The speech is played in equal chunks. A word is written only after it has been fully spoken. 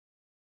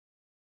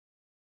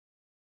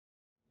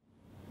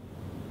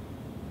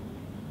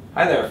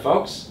Hi there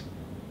folks,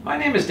 my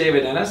name is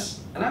David Ennis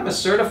and I'm a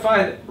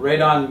certified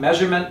radon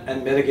measurement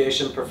and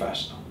mitigation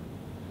professional.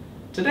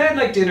 Today I'd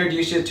like to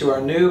introduce you to our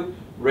new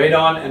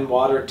radon and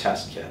water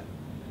test kit,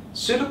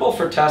 suitable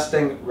for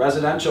testing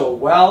residential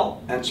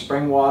well and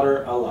spring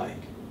water alike.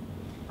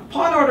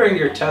 Upon ordering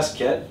your test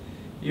kit,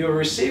 you will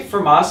receive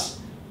from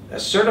us a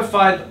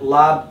certified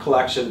lab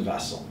collection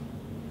vessel,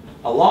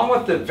 along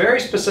with a very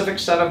specific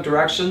set of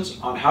directions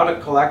on how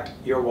to collect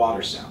your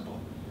water sample.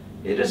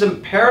 It is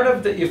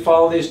imperative that you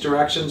follow these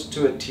directions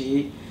to a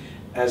T,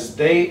 as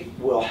they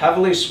will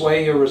heavily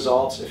sway your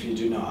results if you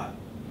do not.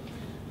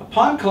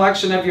 Upon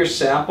collection of your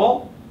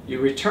sample, you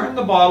return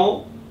the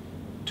bottle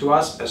to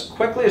us as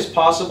quickly as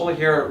possible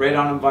here at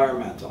Radon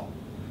Environmental.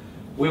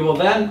 We will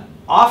then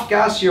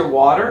off-gas your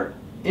water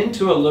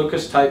into a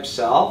Lucas type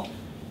cell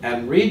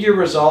and read your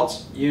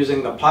results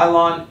using the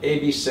Pylon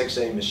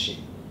AB6A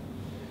machine.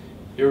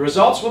 Your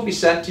results will be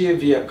sent to you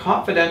via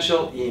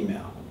confidential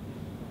email.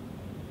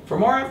 For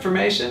more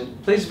information,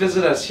 please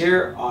visit us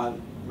here on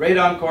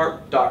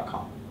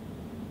radoncorp.com.